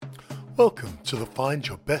Welcome to the Find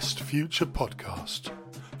Your Best Future podcast.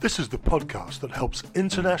 This is the podcast that helps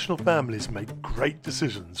international families make great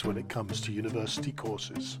decisions when it comes to university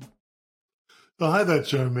courses. Hi there,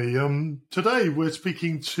 Jeremy. Today we're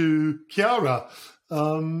speaking to Chiara.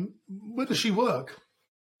 Where does she work?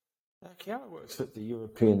 Chiara works at the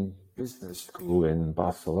European Business School in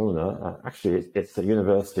Barcelona. Actually, it's a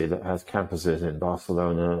university that has campuses in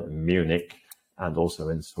Barcelona, Munich, and also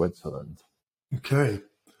in Switzerland. Okay.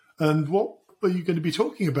 And what are you going to be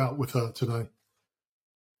talking about with her today?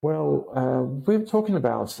 Well, we're talking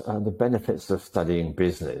about the benefits of studying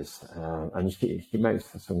business, and she makes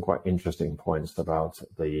some quite interesting points about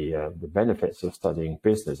the benefits of studying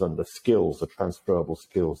business and the skills, the transferable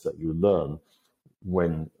skills that you learn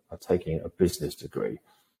when taking a business degree.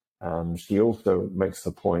 She also makes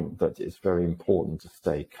the point that it's very important to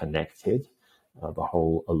stay connected. The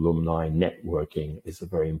whole alumni networking is a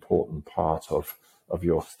very important part of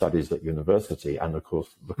your studies at university, and of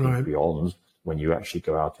course looking beyond when you actually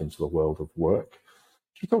go out into the world of work.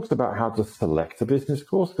 She talks about how to select a business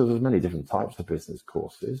course, because there's many different types of business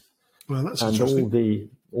courses. Well, that's and interesting.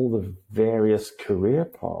 all the various career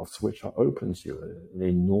paths which are open to you, an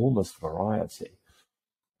enormous variety.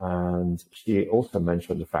 And she also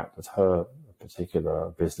mentioned the fact that her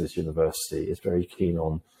particular business university is very keen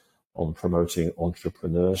on promoting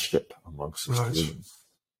entrepreneurship amongst the students.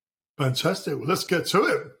 Fantastic. Well, let's get to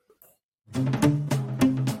it.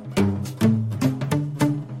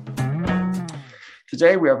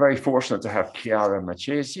 Today, we are very fortunate to have Chiara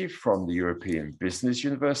Marscheshi from the European Business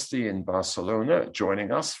University in Barcelona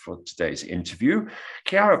joining us for today's interview.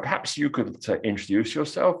 Chiara, perhaps you could introduce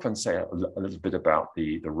yourself and say a little bit about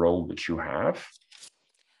the role that you have.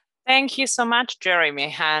 Thank you so much,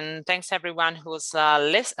 Jeremy, and thanks everyone who's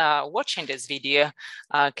watching this video.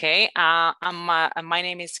 Okay, my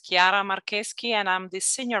name is Chiara Marscheshi, and I'm the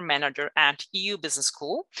senior manager at EU Business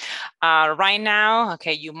School. Right now,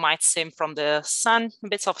 okay, you might see from the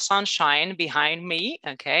bits of sunshine behind me.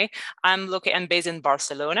 Okay, I'm based in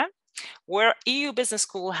Barcelona, where EU Business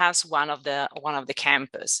School has one of the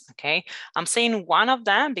campus. Okay, I'm saying one of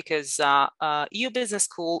them because EU Business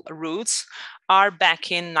School roots are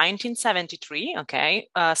back in 1973. Okay,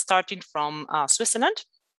 starting from Switzerland.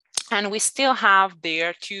 And we still have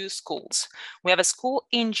there two schools. We have a school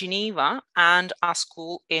in Geneva and a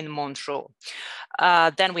school in Montreux.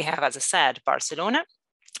 Then we have, as I said, Barcelona,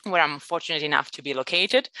 where I'm fortunate enough to be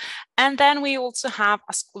located. And then we also have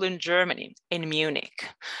a school in Germany, in Munich.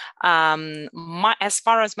 As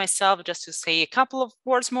far as myself, just to say a couple of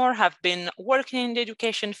words more, have been working in the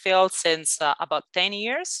education field since about 10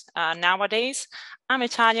 years nowadays. I'm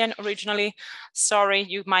Italian originally. Sorry,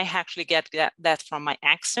 you might actually get that from my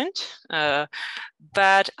accent.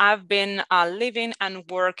 But I've been living and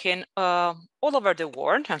working all over the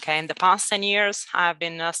world. Okay, in the past 10 years, I've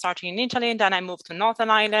been starting in Italy, then I moved to Northern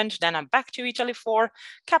Ireland, then I'm back to Italy for a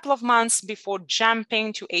couple of months before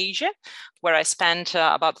jumping to Asia, where I spent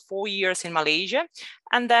about 4 years in Malaysia,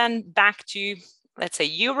 and then back to, let's say,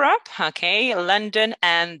 Europe, okay, London,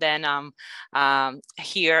 and then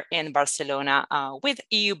here in Barcelona with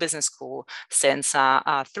EU Business School since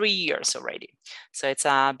 3 years already. So it's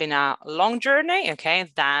been a long journey, okay,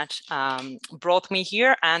 that brought me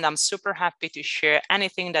here, and I'm super happy to share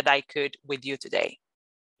anything that I could with you today.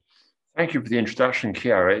 Thank you for the introduction,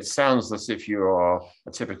 Chiara. It sounds as if you are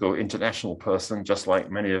a typical international person, just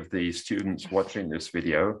like many of the students watching this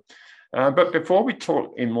video. But before we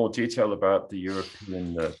talk in more detail about the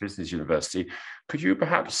European Business University, could you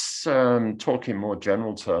perhaps talk in more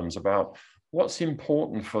general terms about what's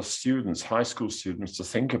important for students, high school students, to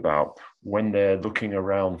think about when they're looking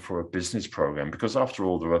around for a business program? Because after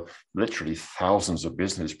all, there are literally thousands of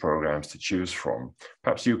business programs to choose from.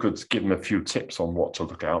 Perhaps you could give them a few tips on what to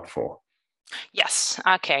look out for. Yes.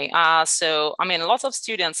 Okay. So, I mean, lots of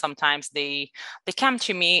students, sometimes they come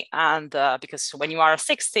to me, and because when you are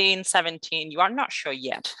 16, 17, you are not sure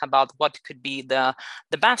yet about what could be the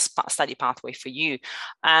best study pathway for you.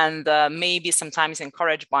 And maybe sometimes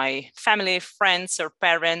encouraged by family, friends, or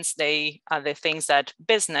parents, they think that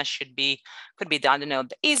business could be done, the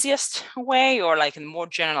easiest way, or like in more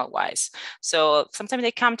general ways. So sometimes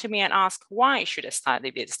they come to me and ask, why should I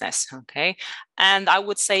study business? Okay. And I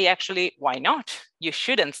would say, actually, why not? You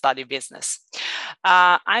shouldn't study business.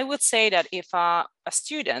 I would say that if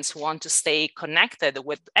students want to stay connected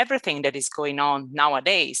with everything that is going on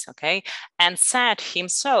nowadays, okay, and set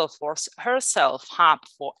himself or herself up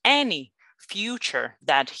for any future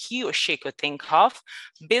that he or she could think of,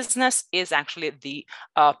 business is actually the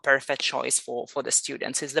perfect choice for the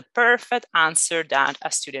students. It's the perfect answer that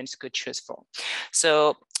a student could choose for.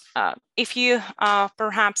 So if you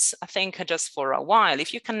perhaps think just for a while,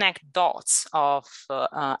 if you connect dots of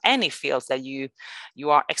any fields that you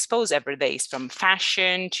are exposed every day, from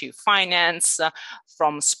fashion to finance,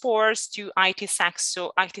 from sports to IT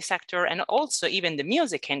sector, and also even the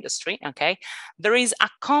music industry, okay, there is a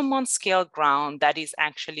common scale ground that is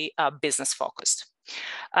actually business focused.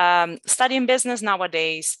 Studying business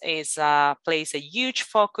nowadays plays a huge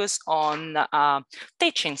focus on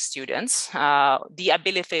teaching students the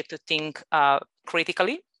ability to think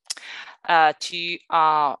critically, to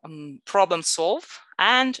problem solve,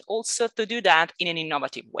 and also to do that in an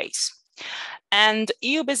innovative ways. And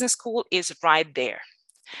EU Business School is right there.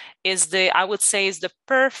 I would say, is the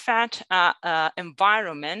perfect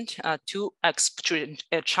environment to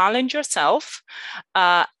challenge yourself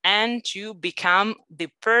and to become the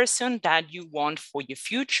person that you want for your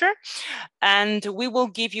future. And we will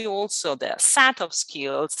give you also the set of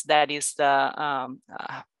skills that is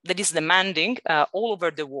demanding all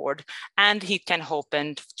over the world, and it can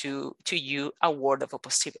open to you a world of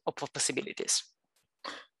possibilities.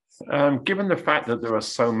 Given the fact that there are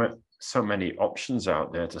so many options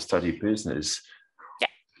out there to study business,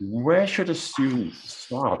 where should a student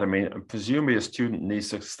start? I mean, presumably a student needs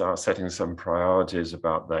to start setting some priorities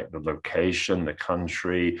about the location, the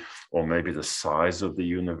country, or maybe the size of the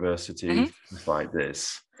university, things like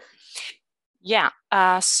this. Yeah,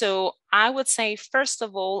 so I would say, first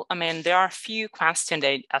of all, I mean, there are a few questions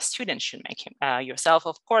that a student should make yourself.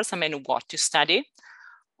 Of course, I mean, what to study,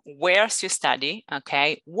 where to study,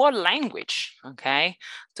 okay, what language, okay,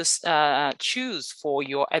 to choose for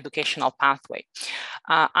your educational pathway.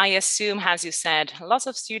 I assume, as you said, lots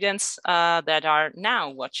of students that are now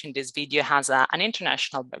watching this video has an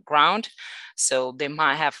international background, so they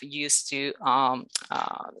might have used to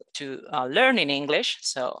learn in English.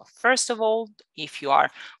 So first of all, if you are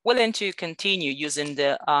willing to continue using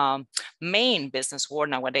the main business word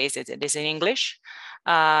nowadays, it is in English.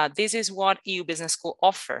 This is what EU Business School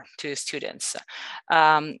offer to students.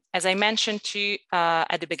 As I mentioned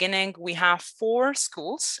at the beginning, we have 4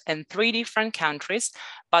 schools in 3 different countries,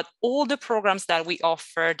 but all the programs that we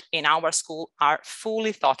offered in our school are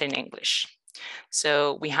fully taught in English.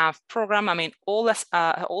 So we have program, I mean,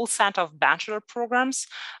 all set of bachelor programs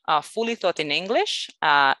fully taught in English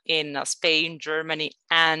in Spain, Germany,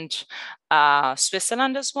 and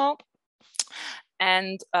Switzerland as well.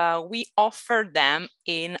 And we offer them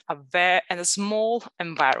in a small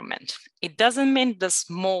environment. It doesn't mean the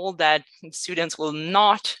small that students will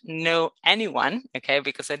not know anyone, okay,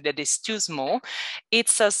 because that is too small.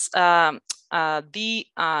 It's the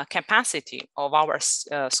capacity of our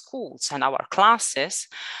schools and our classes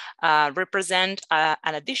represent an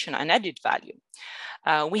added value.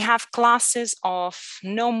 We have classes of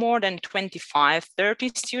no more than 25, 30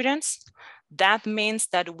 students. That means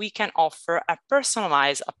that we can offer a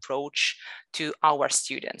personalized approach to our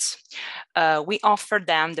students. We offer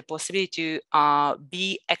them the possibility to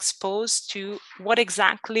be exposed to what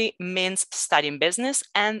exactly means studying business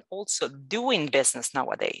and also doing business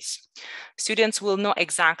nowadays. Students will know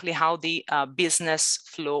exactly how the business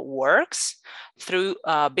flow works through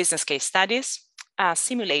business case studies,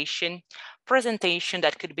 simulation, presentation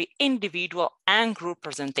that could be individual and group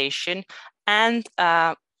presentation, and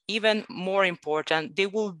even more important, they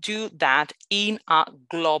will do that in a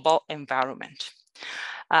global environment.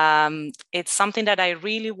 It's something that I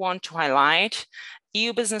really want to highlight.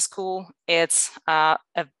 EU Business School,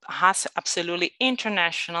 has absolutely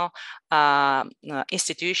international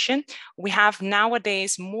institution. We have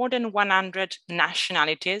nowadays more than 100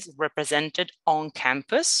 nationalities represented on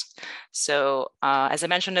campus. So as I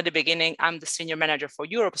mentioned at the beginning, I'm the senior manager for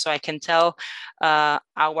Europe, so I can tell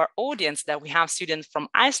our audience that we have students from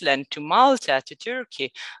Iceland to Malta to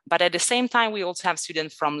Turkey, but at the same time, we also have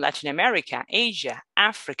students from Latin America, Asia,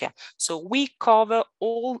 Africa. So we cover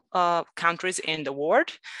all countries in the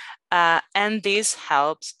world. And this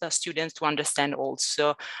helps the students to understand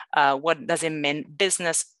also what does it mean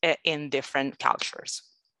business in different cultures.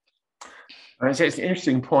 It's an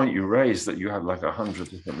interesting point you raised that you have like 100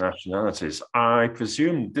 different nationalities. I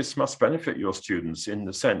presume this must benefit your students in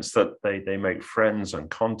the sense that they make friends and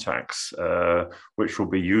contacts, which will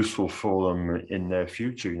be useful for them in their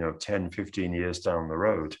future, 10, 15 years down the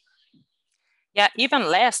road. Yeah, even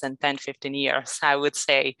less than 10, 15 years, I would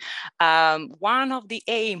say. One of the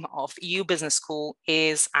aim of EU Business School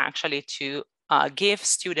is actually to give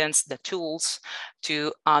students the tools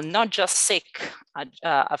to not just seek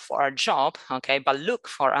for a job, okay, but look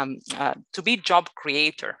for to be job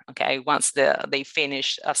creator, okay, once they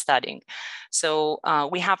finish studying. So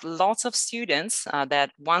we have lots of students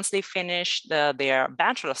that once they finish their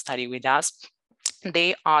bachelor study with us,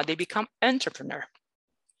 they become entrepreneur.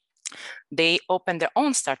 They open their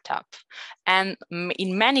own startup, and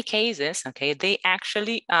in many cases, okay, they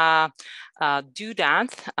actually do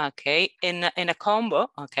that, okay, in a combo,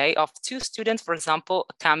 okay, of two students, for example,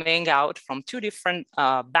 coming out from two different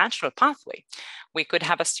bachelor pathway. We could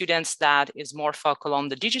have a student that is more focused on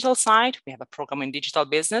the digital side. We have a program in digital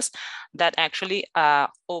business that actually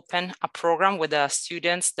open a program with the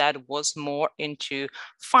students that was more into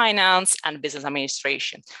finance and business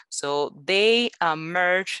administration. So they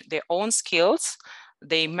merge their own skills.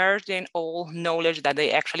 They merge in all knowledge that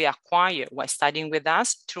they actually acquire while studying with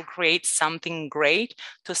us to create something great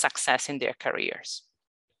to success in their careers.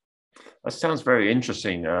 That sounds very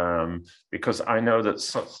interesting, because I know that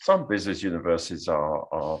some business universities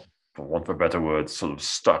are, for want of a better word, sort of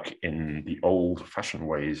stuck in the old-fashioned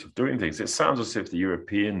ways of doing things. It sounds as if the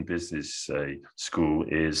European Business School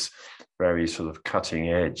is very sort of cutting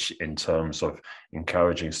edge in terms of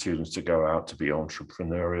encouraging students to go out to be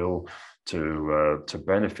entrepreneurial, to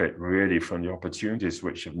benefit really from the opportunities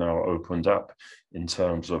which have now opened up in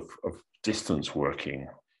terms of distance working.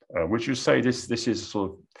 Would you say this is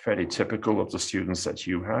sort of fairly typical of the students that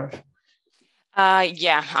you have?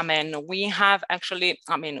 Yeah, I mean, we have actually,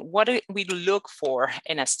 I mean, what do we look for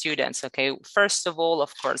in a student? Okay, first of all,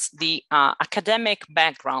 of course, the academic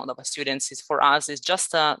background of a student is for us is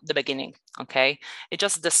just the beginning, okay? It's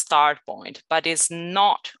just the start point, but it's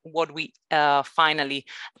not what we finally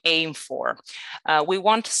aim for. We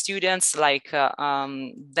want students like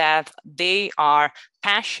that they are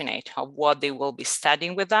passionate of what they will be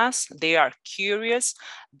studying with us. They are curious.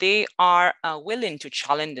 They are willing to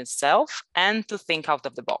challenge themselves and to think out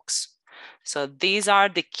of the box. So these are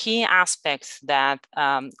the key aspects that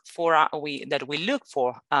we look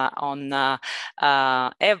for on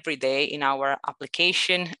every day in our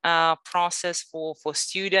application process for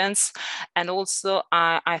students. And also,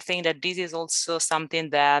 I think that this is also something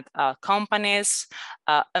that companies,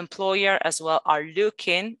 employer as well are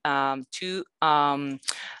looking to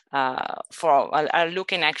are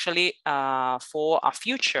looking actually for a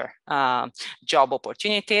future job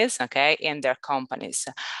opportunities, okay, in their companies.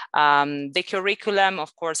 The curriculum,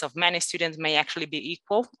 of course, of many students may actually be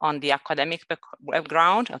equal on the academic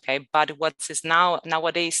background, okay, but what is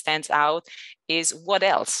nowadays stands out is what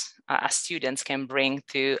else students can bring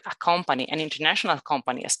to a company, an international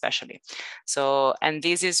company especially. So, and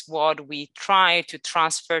this is what we try to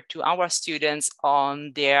transfer to our students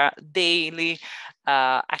on their daily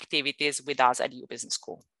activities with us at EU Business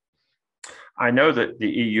School. I know that the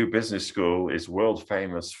EU Business School is world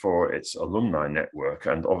famous for its alumni network,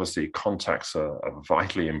 and obviously contacts are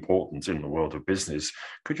vitally important in the world of business.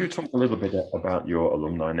 Could you talk a little bit about your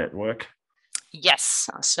alumni network? Yes,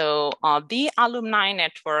 so the alumni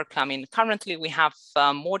network, I mean, currently we have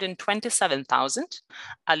more than 27,000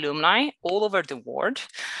 alumni all over the world.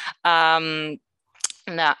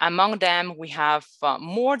 Now, among them, we have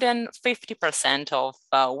more than 50% of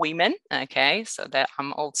women, okay, so that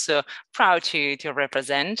I'm also proud to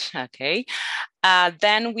represent, okay.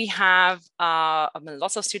 Then we have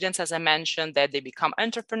lots of students, as I mentioned, that they become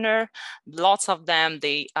entrepreneur. Lots of them,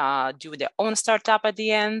 they do their own startup at the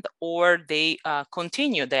end, or they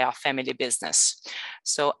continue their family business.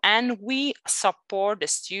 So, and we support the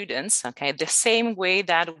students, okay, the same way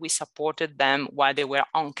that we supported them while they were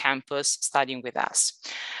on campus studying with us.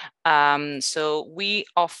 So we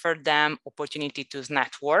offer them opportunity to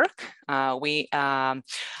network. I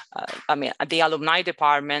mean, the alumni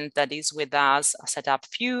department that is with us set up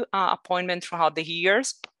few appointments throughout the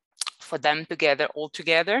years for them together, all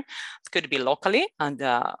together. It could be locally and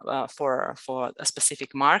for a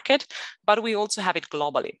specific market, but we also have it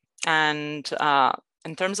globally. And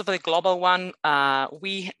in terms of the global one,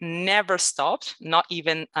 we never stopped, not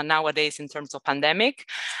even nowadays in terms of pandemic.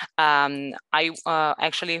 I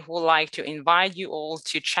actually would like to invite you all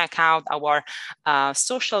to check out our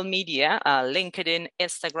social media, LinkedIn,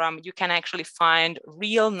 Instagram. You can actually find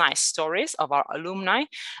real nice stories of our alumni,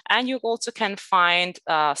 and you also can find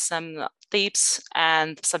some tips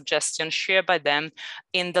and suggestions shared by them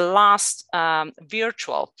in the last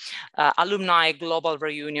virtual alumni global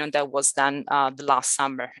reunion that was done the last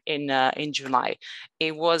summer in July.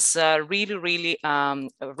 It was really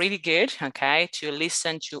good, okay, to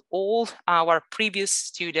listen to all our previous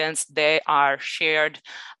students. They are shared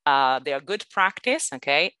their good practice,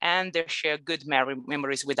 okay, and they share good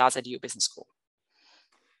memories with us at EU Business School.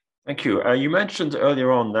 Thank you. You mentioned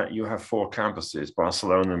earlier on that you have 4 campuses: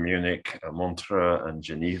 Barcelona, Munich, Montreux, and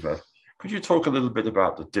Geneva. Could you talk a little bit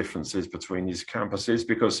about the differences between these campuses?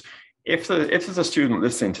 Because if there's a student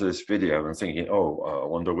listening to this video and thinking, oh, I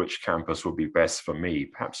wonder which campus would be best for me,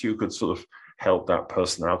 perhaps you could sort of help that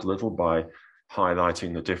person out a little by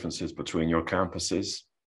highlighting the differences between your campuses.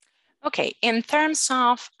 Okay, in terms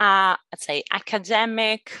of, let's say,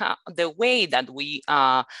 academic, the way that we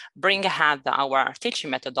bring ahead our teaching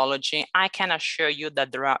methodology, I can assure you that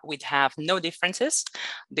we'd have no differences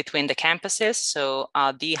between the campuses. So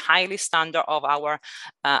the highly standard of our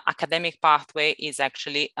academic pathway is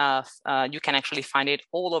actually, you can actually find it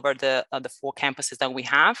all over the 4 campuses that we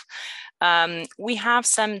have. We have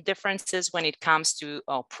some differences when it comes to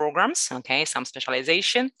programs, okay, some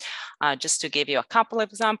specialization. Just to give you a couple of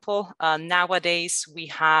examples, nowadays we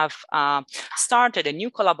have started a new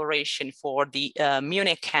collaboration for the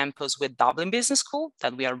Munich campus with Dublin Business School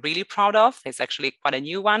that we are really proud of. It's actually quite a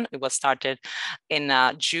new one. It was started in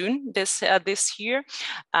June this year.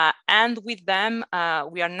 And with them,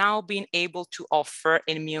 we are now being able to offer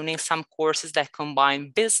in Munich some courses that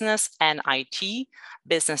combine business and IT,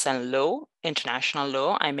 business and law, international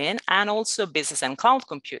law, and also business and cloud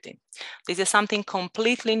computing. This is something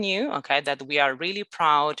completely new, okay, that we are really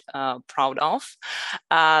proud of.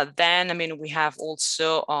 Then, we have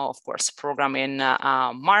also, of course, program in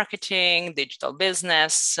marketing, digital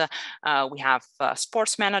business. We have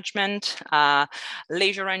sports management,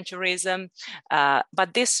 leisure and tourism.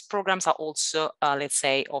 But these programs are also, let's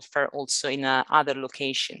say, offer also in other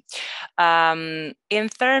location. In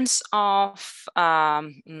terms of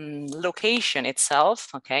location itself,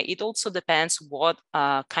 okay, it also depends what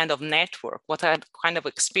kind of network, what kind of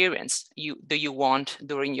experience do you want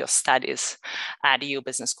during your studies at EU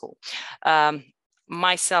Business School.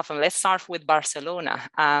 Myself, and let's start with Barcelona.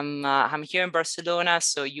 I'm here in Barcelona,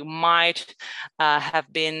 so you might have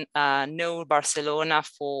been know Barcelona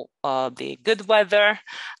for the good weather,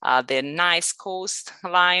 the nice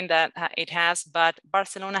coastline that it has, but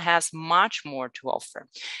Barcelona has much more to offer.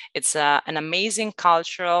 It's an amazing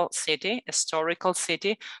cultural city, historical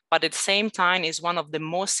city, but at the same time is one of the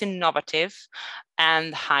most innovative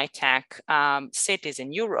and high-tech cities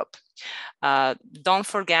in Europe. Don't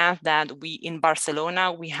forget that in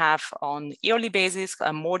Barcelona, we have on yearly basis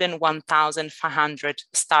more than 1,500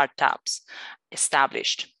 startups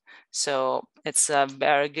established. So it's a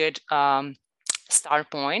very good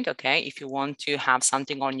start point, okay, if you want to have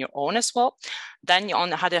something on your own as well. Then on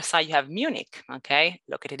the other side, you have Munich, okay,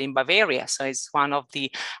 located in Bavaria. So it's one of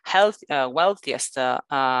the wealthiest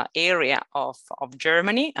area of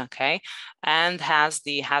Germany, okay, and has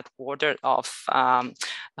the headquarters of a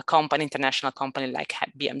international company like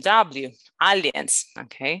BMW, Allianz,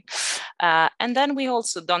 okay. And then we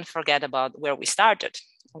also don't forget about where we started.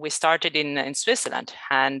 We started in Switzerland,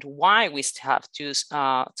 and why we have two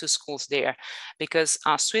schools there? Because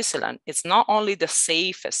Switzerland is not only the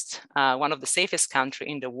safest, one of the safest countries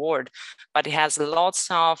in the world, but it has lots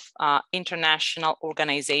of international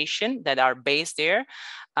organizations that are based there.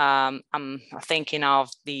 I'm thinking of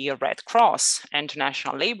the Red Cross,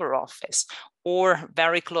 International Labor Office, or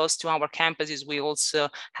very close to our campuses, we also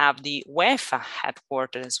have the UEFA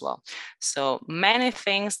headquarters as well. So many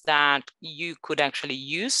things that you could actually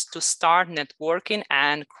use to start networking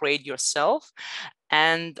and create yourself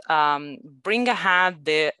and bring ahead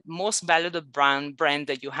the most valuable brand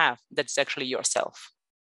that you have, that's actually yourself.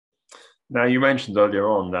 Now, you mentioned earlier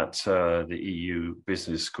on that the EU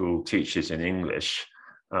Business School teaches in English.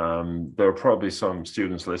 There are probably some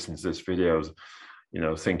students listening to this video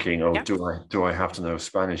thinking, oh, yeah, do I have to know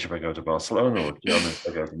Spanish if I go to Barcelona, or German if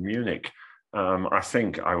I go to Munich? I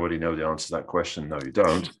think I already know the answer to that question. No, you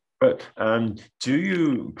don't. But do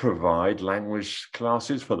you provide language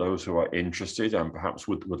classes for those who are interested and perhaps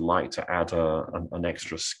would like to add an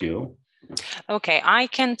extra skill? Okay, I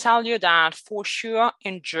can tell you that for sure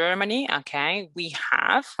in Germany, okay, we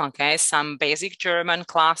have, okay, some basic German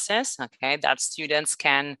classes, okay, that students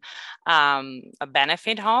can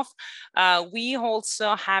benefit of. We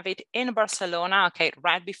also have it in Barcelona, okay,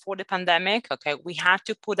 right before the pandemic, okay, we had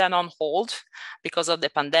to put that on hold because of the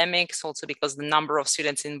pandemic, also because the number of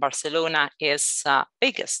students in Barcelona is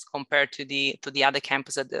biggest compared to the other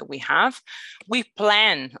campuses that we have. We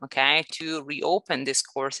plan, okay, to reopen these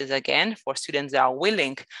courses again for students that are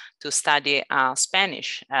willing to study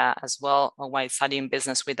Spanish as well while studying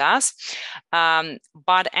business with us.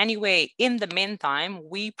 But anyway, in the meantime,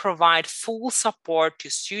 we provide full support to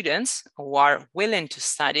students who are willing to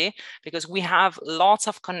study because we have lots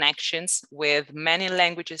of connections with many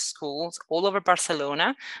languages schools all over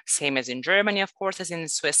Barcelona, same as in Germany, of course, as in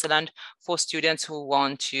Switzerland, for students who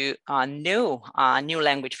want to know a new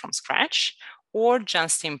language from scratch, or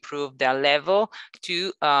just improve their level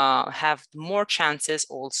to have more chances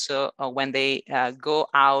also when they go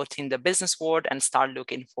out in the business world and start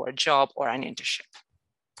looking for a job or an internship.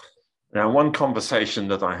 Now, one conversation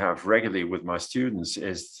that I have regularly with my students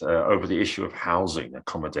is over the issue of housing,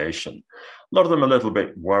 accommodation. A lot of them are a little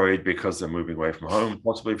bit worried because they're moving away from home,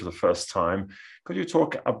 possibly for the first time. Could you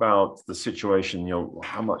talk about the situation,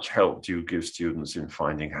 how much help do you give students in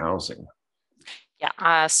finding housing?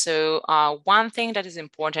 Yeah, so one thing that is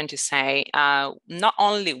important to say, not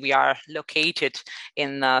only we are located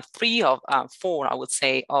in 3 of 4, I would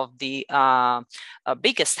say, of the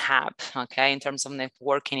biggest hub, okay, in terms of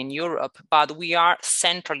networking in Europe, but we are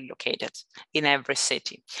centrally located in every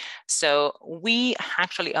city. So we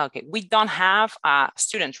actually, we don't have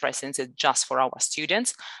student residences just for our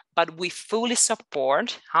students, but we fully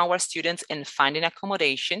support our students in finding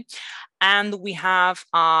accommodation. And we have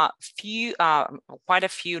quite a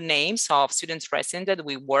few names of students residents that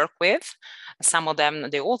we work with. Some of them,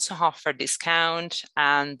 they also offer discount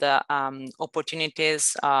and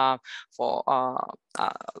opportunities for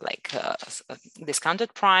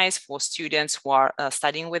discounted price for students who are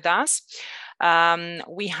studying with us.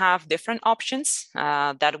 We have different options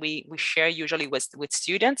that we share usually with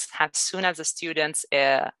students. As soon as the student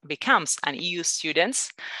becomes an EU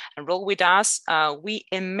student, enroll with us, we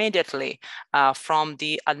immediately from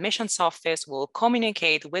the admissions office will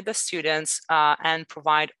communicate with the students and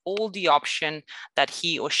provide all the options that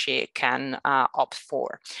he or she can opt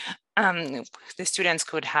for. The students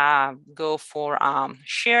could go for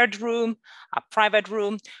shared room, a private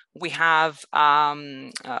room. We have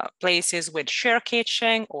places with shared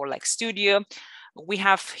kitchen or like studio. We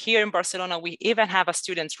have here in Barcelona, we even have a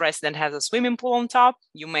student's resident has a swimming pool on top.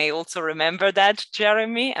 You may also remember that,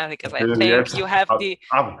 Jeremy, because I think yes. You have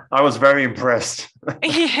I was very impressed.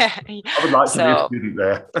 Yeah. I would like to be a student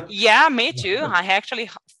there. Yeah, me too. I actually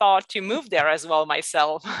thought to move there as well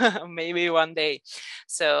myself, maybe one day.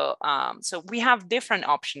 So, so we have different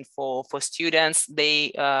options for students.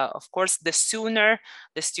 They, of course, the sooner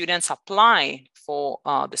the students apply for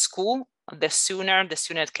the school, the sooner the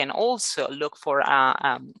student can also look for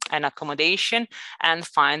an accommodation and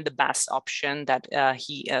find the best option that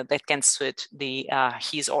that can suit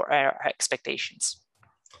his or her expectations.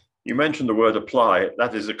 You mentioned the word apply.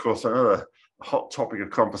 That is, of course, another hot topic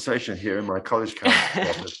of conversation here in my college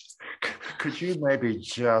campus. Could you maybe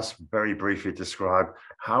just very briefly describe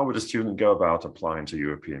how would a student go about applying to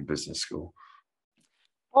European Business School?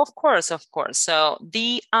 Of course. So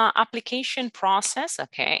the application process,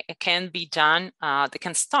 okay, it can be done,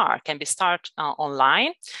 can be started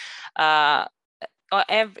online.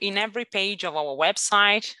 In every page of our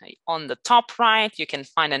website, on the top right, you can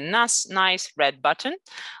find a nice red button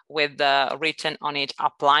with written on it,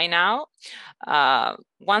 apply now.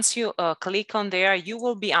 Once you click on there, you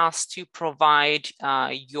will be asked to provide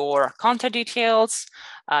your contact details.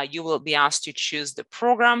 You will be asked to choose the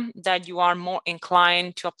program that you are more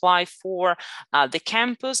inclined to apply for, the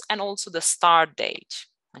campus, and also the start date.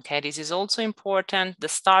 Okay, this is also important, the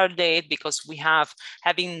start date, because we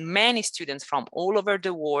having many students from all over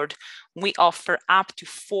the world, we offer up to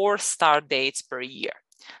 4 start dates per year.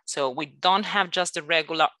 So we don't have just the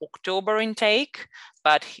regular October intake,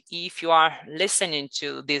 but if you are listening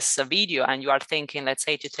to this video and you are thinking, let's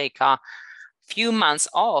say, to take a few months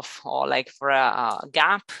off or like for a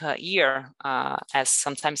gap year, as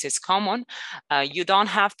sometimes it's common, you don't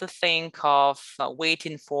have to think of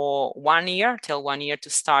waiting for 1 year till 1 year to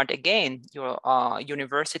start again your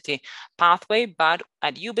university pathway. But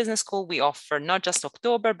at EU Business School, we offer not just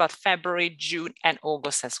October, but February, June, and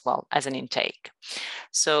August as well as an intake.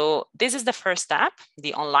 So this is the first step,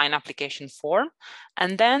 the online application form.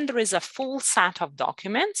 And then there is a full set of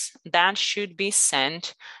documents that should be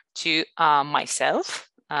sent to myself,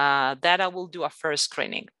 that I will do a first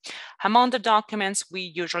screening. Among the documents, we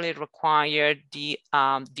usually require the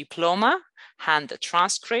diploma and the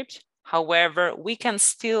transcript. However, we can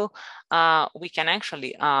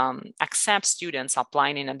actually accept students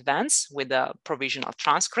applying in advance with a provisional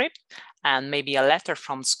transcript and maybe a letter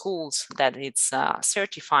from schools that it's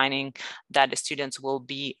certifying that the students will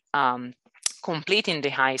be completing the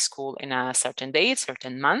high school in a certain date,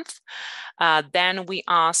 certain month. Then we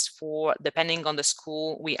ask for, depending on the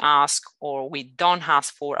school, we ask or we don't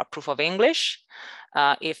ask for a proof of English.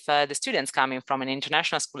 If the students coming from an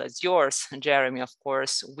international school as yours, Jeremy, of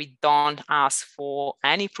course, we don't ask for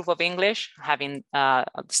any proof of English, having the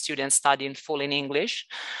students studying full in English.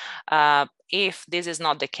 If this is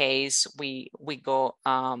not the case, we go,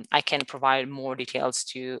 I can provide more details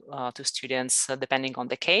to students depending on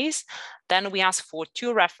the case. Then we ask for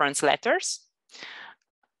 2 reference letters.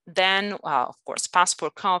 Then, of course,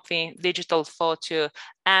 passport copy, digital photo,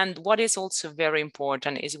 and what is also very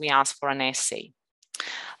important is we ask for an essay.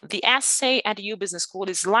 The essay at EU Business School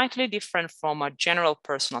is slightly different from a general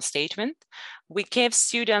personal statement. We give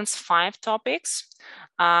students 5 topics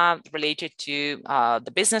related to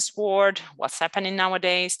the business world, what's happening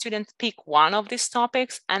nowadays. Students pick one of these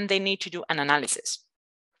topics and they need to do an analysis.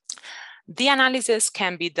 The analysis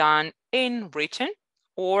can be done in written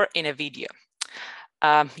or in a video.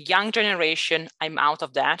 Young generation, I'm out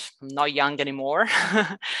of that. I'm not young anymore.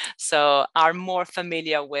 So are more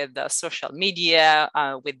familiar with the social media,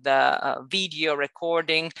 with the video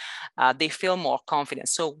recording. They feel more confident.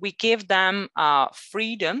 So we give them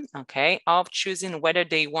freedom, okay, of choosing whether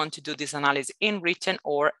they want to do this analysis in written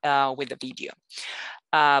or with a video.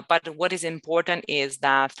 But what is important is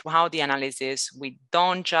that throughout the analysis, we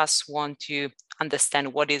don't just want to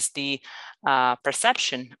understand what is the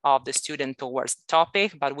perception of the student towards the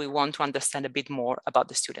topic, but we want to understand a bit more about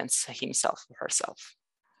the student himself or herself.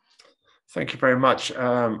 Thank you very much.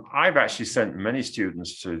 I've actually sent many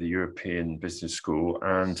students to the European Business School,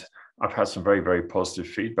 and I've had some very, very positive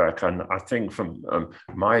feedback. And I think from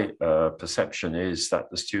my perception is that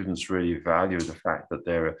the students really value the fact that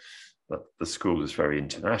that the school is very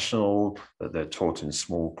international, that they're taught in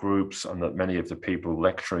small groups, and that many of the people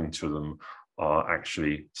lecturing to them are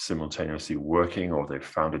actually simultaneously working, or they've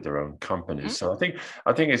founded their own companies. So I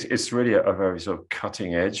think it's really a very sort of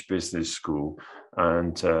cutting edge business school.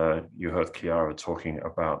 And you heard Chiara talking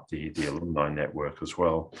about the alumni network as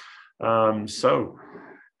well. So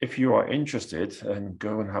if you are interested, then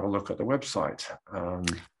go and have a look at the website.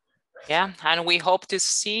 Yeah, and we hope to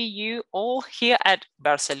see you all here at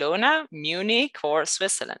Barcelona, Munich, or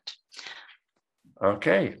Switzerland.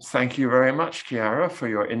 Okay, thank you very much, Chiara, for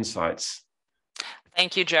your insights.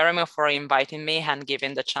 Thank you, Jeremy, for inviting me and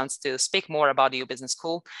giving the chance to speak more about the EU Business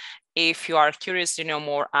School. If you are curious to know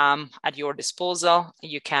more, at your disposal,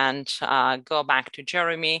 you can go back to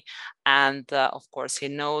Jeremy. And of course, he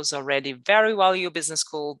knows already very well EU Business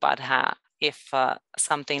School, but if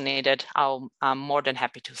something needed, I'm more than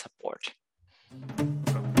happy to support.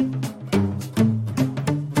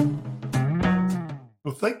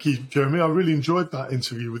 Well, thank you, Jeremy. I really enjoyed that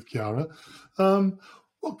interview with Chiara.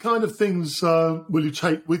 What kind of things will you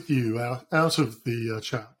take with you out of the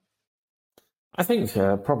chat? I think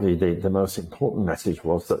probably the most important message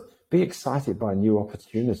was that be excited by new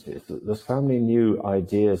opportunities. There's so many new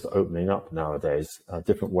ideas opening up nowadays,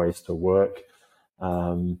 different ways to work.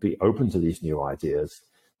 Be open to these new ideas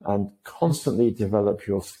and constantly develop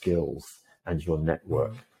your skills and your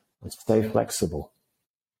network and stay flexible.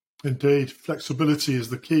 Indeed, flexibility is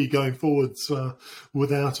the key going forwards,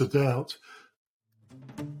 without a doubt.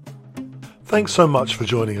 Thanks so much for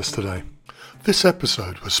joining us today. This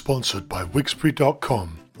episode was sponsored by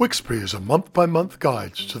Wixbury.com. Wixbury is a month-by-month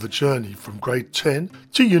guide to the journey from grade 10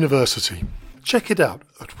 to university. Check it out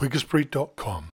at Wixbury.com.